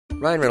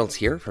Ryan Reynolds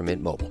here from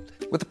Mint Mobile.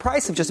 With the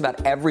price of just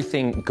about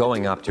everything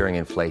going up during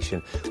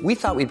inflation, we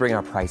thought we'd bring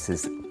our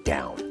prices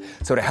down.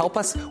 So to help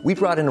us, we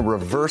brought in a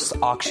reverse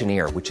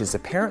auctioneer, which is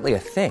apparently a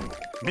thing.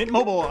 Mint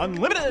Mobile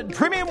Unlimited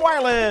Premium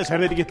Wireless. How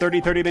to get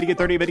 30, 30, bit to get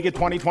 30, bit to get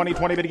 20, 20,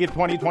 20, bit to get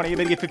 20, 20,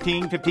 bit to get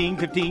 15, 15,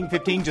 15,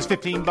 15, just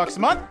 $15 a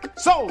month?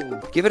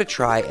 Sold! Give it a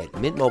try at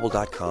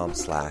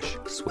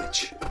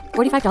mintmobile.com/switch.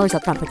 $45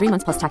 up front for 3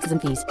 months plus taxes and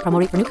fees. Promo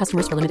rate for new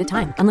customers for limited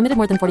time. Unlimited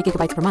more than 40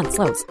 gigabytes per month.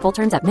 Slows full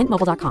terms at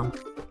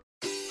mintmobile.com.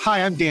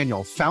 Hi, I'm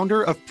Daniel,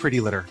 founder of Pretty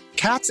Litter.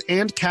 Cats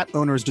and cat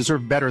owners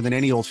deserve better than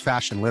any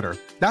old-fashioned litter.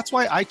 That's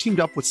why I teamed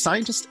up with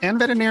scientists and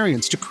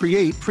veterinarians to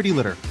create Pretty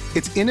Litter.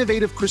 Its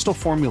innovative crystal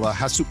formula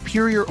has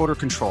superior odor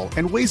control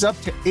and weighs up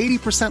to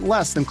 80%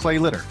 less than clay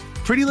litter.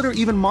 Pretty Litter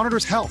even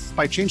monitors health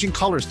by changing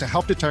colors to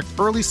help detect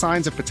early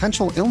signs of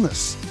potential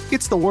illness.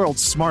 It's the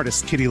world's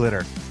smartest kitty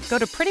litter. Go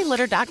to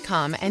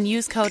prettylitter.com and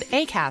use code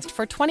ACAST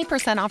for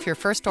 20% off your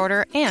first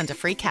order and a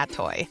free cat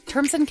toy.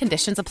 Terms and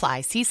conditions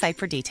apply. See site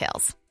for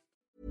details.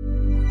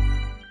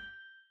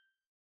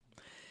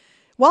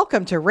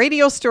 Welcome to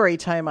Radio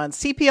Storytime on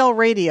CPL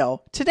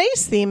Radio.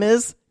 Today's theme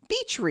is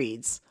Beach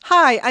Reads.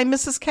 Hi, I'm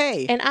Mrs.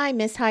 K. And I'm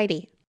Miss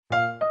Heidi.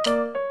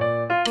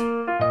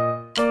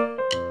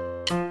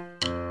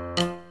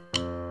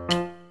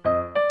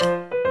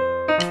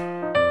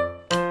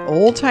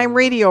 Old-time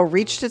radio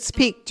reached its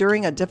peak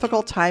during a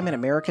difficult time in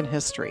American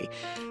history.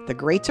 The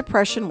Great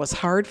Depression was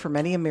hard for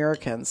many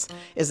Americans,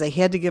 as they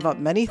had to give up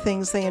many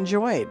things they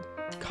enjoyed.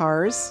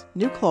 Cars,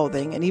 new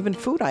clothing, and even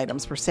food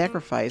items were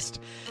sacrificed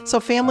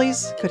so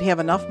families could have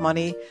enough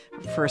money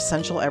for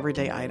essential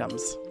everyday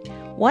items.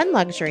 One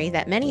luxury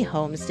that many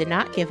homes did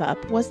not give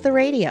up was the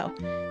radio.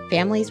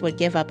 Families would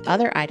give up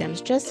other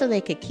items just so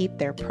they could keep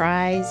their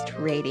prized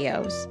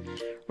radios.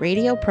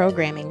 Radio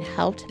programming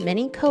helped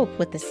many cope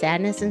with the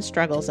sadness and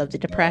struggles of the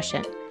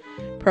Depression.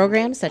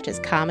 Programs such as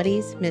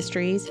comedies,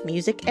 mysteries,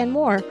 music, and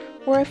more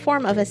were a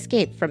form of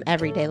escape from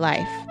everyday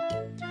life.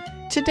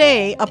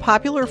 Today, a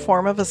popular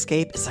form of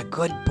escape is a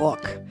good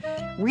book.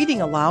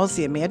 Reading allows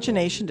the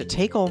imagination to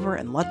take over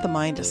and let the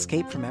mind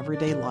escape from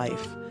everyday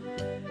life,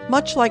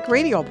 much like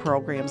radio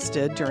programs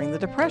did during the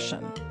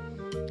Depression.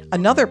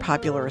 Another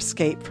popular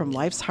escape from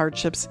life's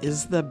hardships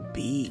is the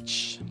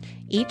beach.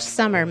 Each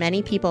summer,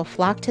 many people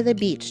flock to the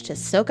beach to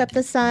soak up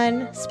the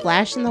sun,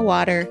 splash in the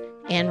water,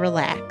 and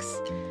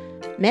relax.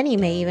 Many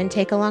may even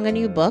take along a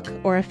new book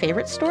or a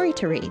favorite story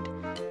to read.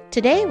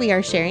 Today, we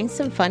are sharing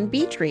some fun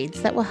beach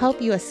reads that will help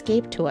you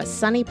escape to a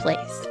sunny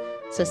place.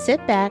 So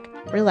sit back,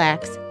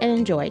 relax, and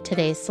enjoy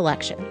today's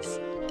selections.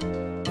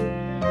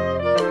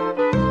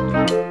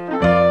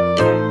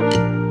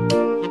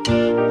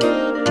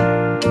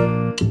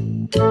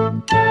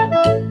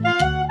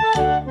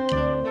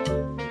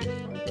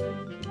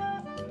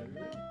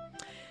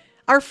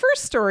 Our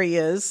first story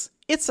is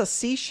It's a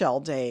Seashell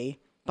Day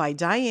by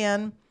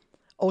Diane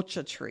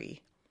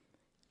Ochiltree,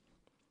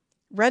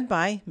 read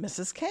by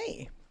Mrs.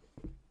 K.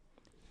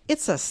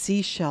 It's a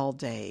seashell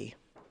day.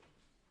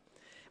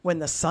 When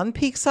the sun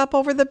peeks up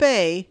over the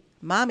bay,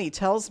 Mommy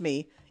tells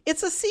me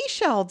it's a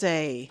seashell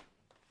day.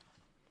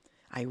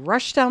 I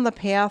rush down the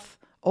path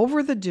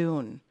over the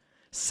dune.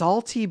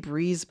 Salty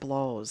breeze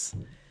blows.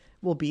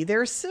 We'll be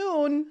there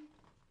soon.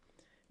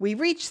 We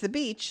reach the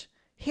beach.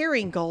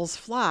 Herring gulls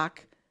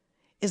flock.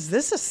 Is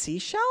this a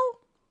seashell?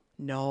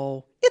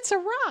 No, it's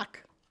a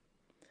rock.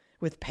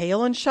 With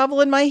pail and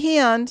shovel in my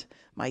hand,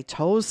 my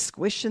toes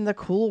squish in the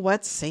cool,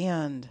 wet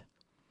sand.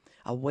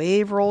 A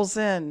wave rolls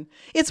in.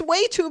 It's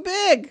way too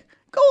big.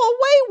 Go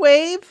away,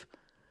 wave,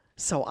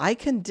 so I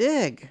can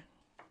dig.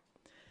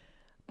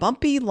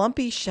 Bumpy,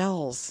 lumpy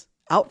shells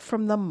out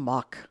from the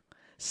muck.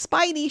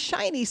 Spiny,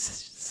 shiny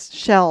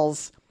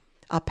shells.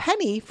 A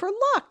penny for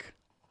luck.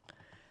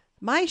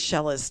 My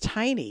shell is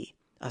tiny,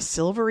 a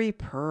silvery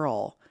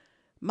pearl.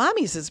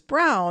 Mommy's is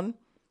brown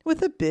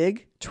with a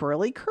big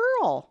twirly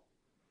curl.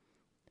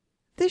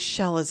 This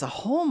shell is a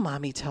home,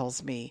 Mommy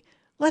tells me.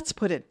 Let's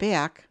put it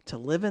back to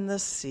live in the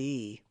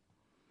sea.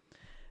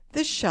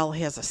 This shell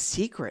has a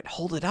secret.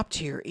 Hold it up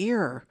to your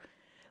ear.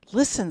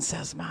 Listen,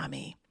 says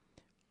Mommy.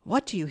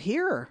 What do you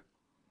hear?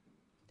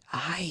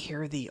 I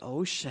hear the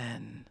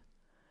ocean.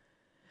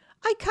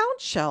 I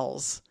count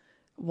shells.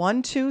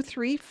 1, 2,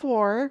 3,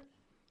 4.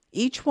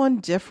 Each one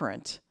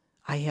different.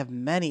 I have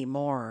many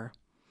more.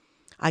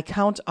 I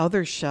count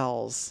other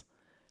shells.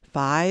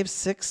 5,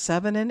 6,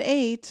 7, and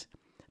 8.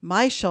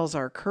 My shells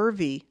are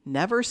curvy,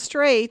 never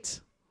straight.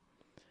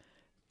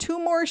 2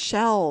 more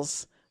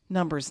shells,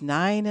 numbers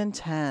 9 and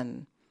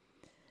 10.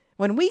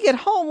 When we get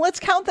home, let's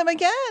count them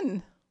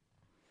again.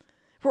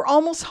 We're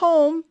almost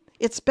home.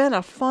 It's been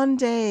a fun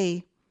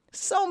day.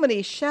 So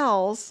many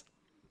shells.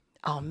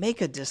 I'll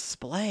make a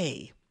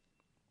display.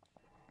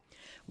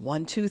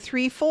 1, 2,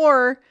 3,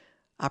 4.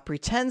 A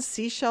pretend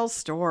seashell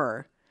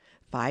store.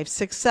 5,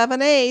 6,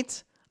 7,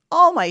 8.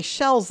 All my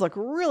shells look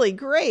really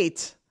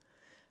great.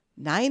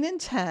 9 and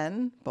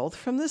 10, both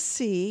from the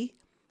sea.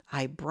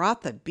 I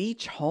brought the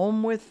beach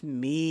home with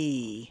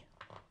me.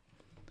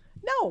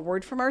 Now, a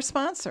word from our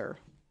sponsor.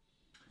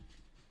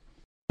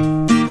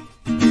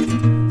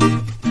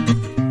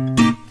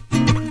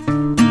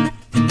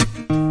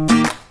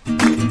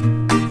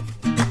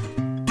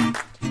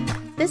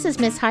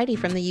 Miss Heidi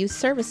from the Youth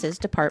Services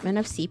Department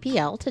of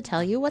CPL to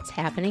tell you what's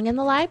happening in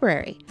the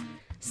library.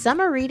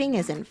 Summer reading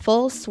is in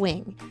full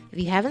swing. If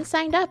you haven't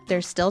signed up,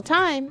 there's still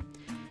time.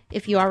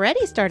 If you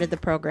already started the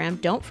program,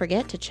 don't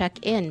forget to check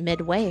in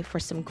midway for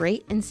some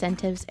great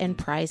incentives and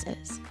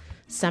prizes.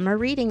 Summer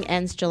reading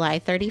ends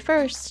July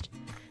 31st.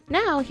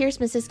 Now, here's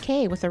Mrs.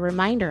 K with a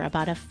reminder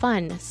about a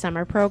fun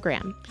summer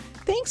program.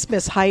 Thanks,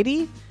 Miss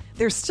Heidi.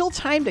 There's still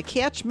time to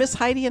catch Miss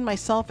Heidi and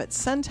myself at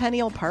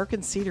Centennial Park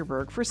in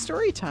Cedarburg for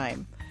story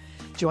time.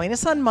 Join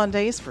us on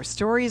Mondays for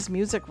stories,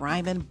 music,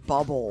 rhyme, and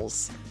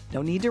bubbles.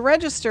 No need to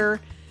register.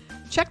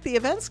 Check the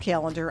events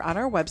calendar on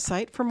our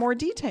website for more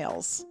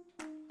details.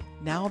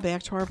 Now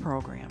back to our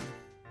program.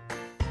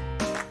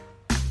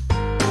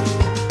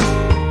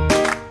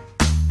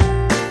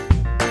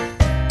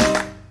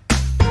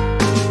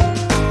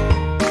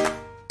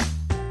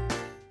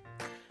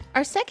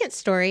 Our second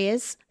story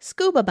is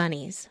Scuba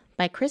Bunnies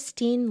by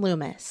Christine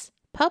Loomis,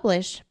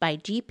 published by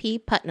G.P.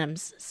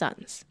 Putnam's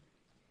Sons.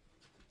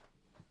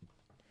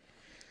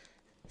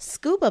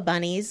 Scuba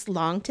bunnies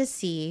long to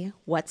see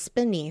what's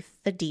beneath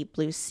the deep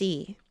blue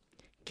sea.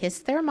 Kiss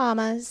their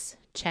mamas,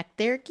 check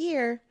their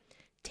gear.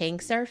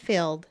 Tanks are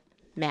filled,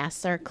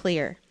 masks are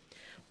clear.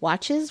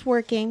 Watches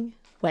working,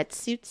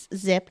 wetsuits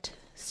zipped,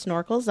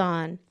 snorkels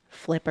on,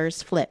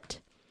 flippers flipped.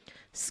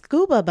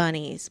 Scuba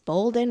bunnies,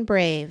 bold and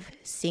brave,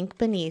 sink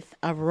beneath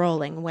a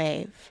rolling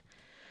wave.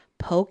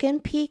 Poke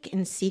and peek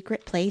in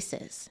secret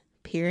places,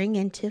 peering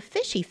into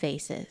fishy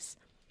faces.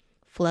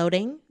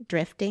 Floating,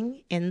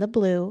 drifting in the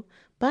blue,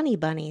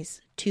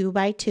 bunnies 2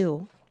 by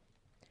 2.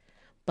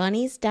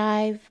 Bunnies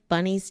dive,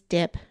 bunnies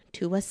dip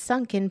to a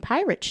sunken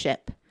pirate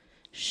ship.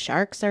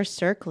 Sharks are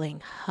circling,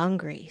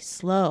 hungry,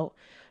 slow.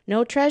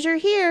 No treasure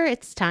here,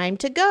 it's time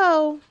to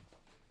go.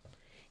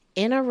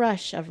 In a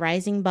rush of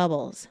rising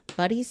bubbles,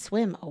 buddies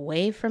swim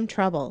away from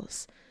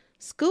troubles.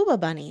 Scuba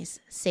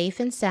bunnies,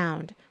 safe and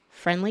sound,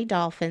 friendly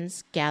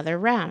dolphins gather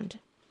round.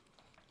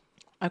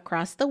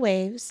 Across the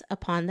waves,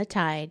 upon the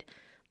tide,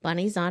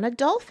 bunnies on a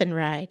dolphin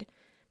ride.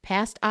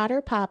 Past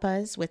otter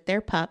papas with their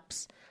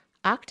pups,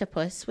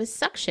 octopus with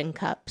suction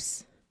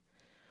cups.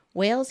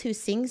 Whales who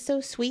sing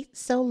so sweet,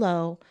 so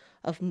low,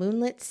 of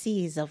moonlit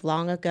seas of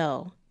long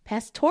ago.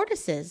 Past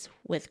tortoises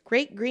with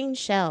great green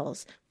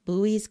shells,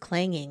 buoys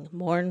clanging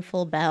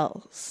mournful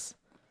bells.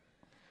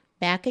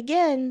 Back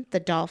again, the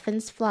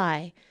dolphins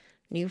fly.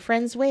 New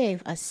friends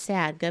wave a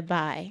sad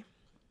goodbye.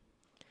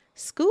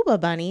 Scuba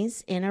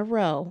bunnies in a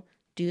row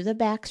do the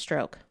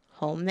backstroke.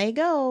 Home they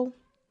go.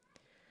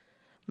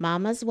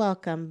 Mamas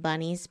welcome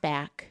bunnies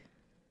back.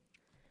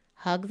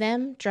 Hug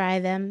them, dry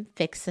them,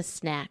 fix a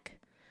snack.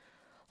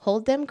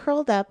 Hold them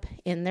curled up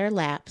in their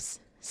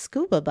laps.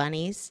 Scuba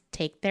bunnies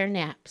take their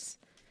naps.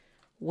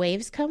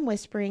 Waves come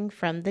whispering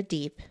from the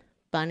deep.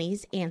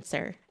 Bunnies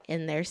answer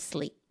in their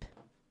sleep.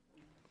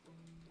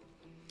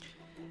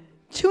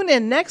 Tune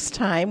in next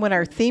time when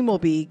our theme will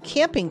be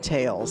Camping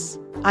Tales.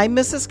 I'm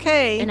Mrs.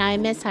 K. And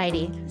I'm Miss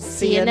Heidi.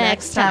 See you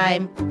next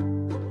time.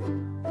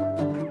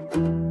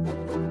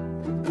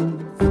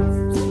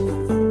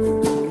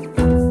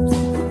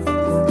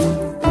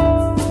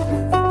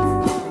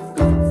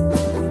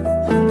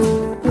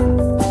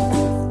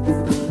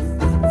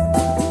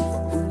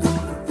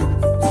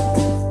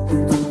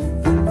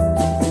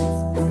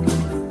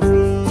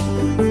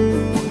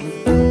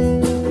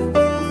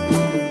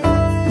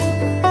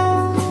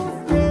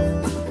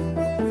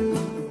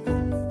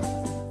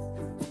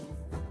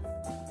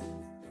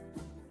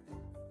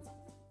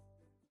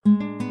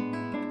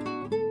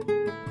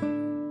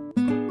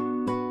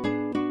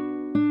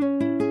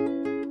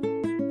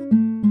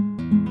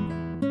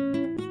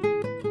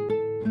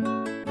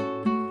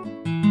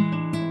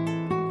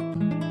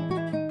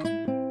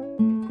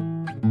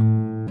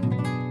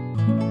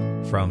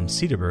 From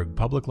Cedarburg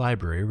Public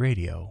Library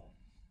Radio.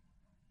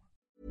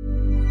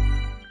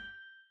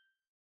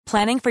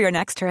 Planning for your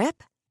next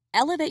trip?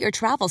 Elevate your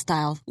travel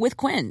style with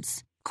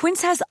Quince.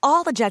 Quince has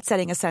all the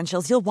jet-setting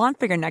essentials you'll want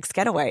for your next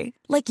getaway,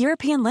 like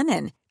European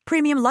linen,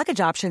 premium luggage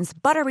options,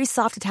 buttery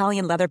soft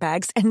Italian leather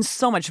bags, and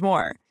so much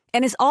more.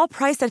 And is all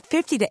priced at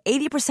 50 to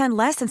 80%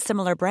 less than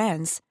similar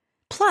brands.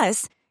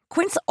 Plus,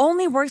 Quince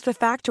only works with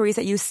factories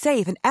that use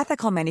safe and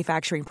ethical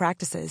manufacturing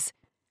practices.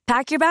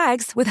 Pack your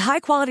bags with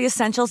high-quality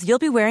essentials you'll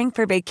be wearing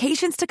for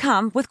vacations to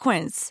come with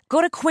Quince.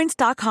 Go to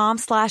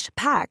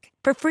quince.com/pack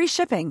for free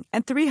shipping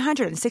and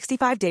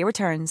 365-day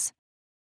returns.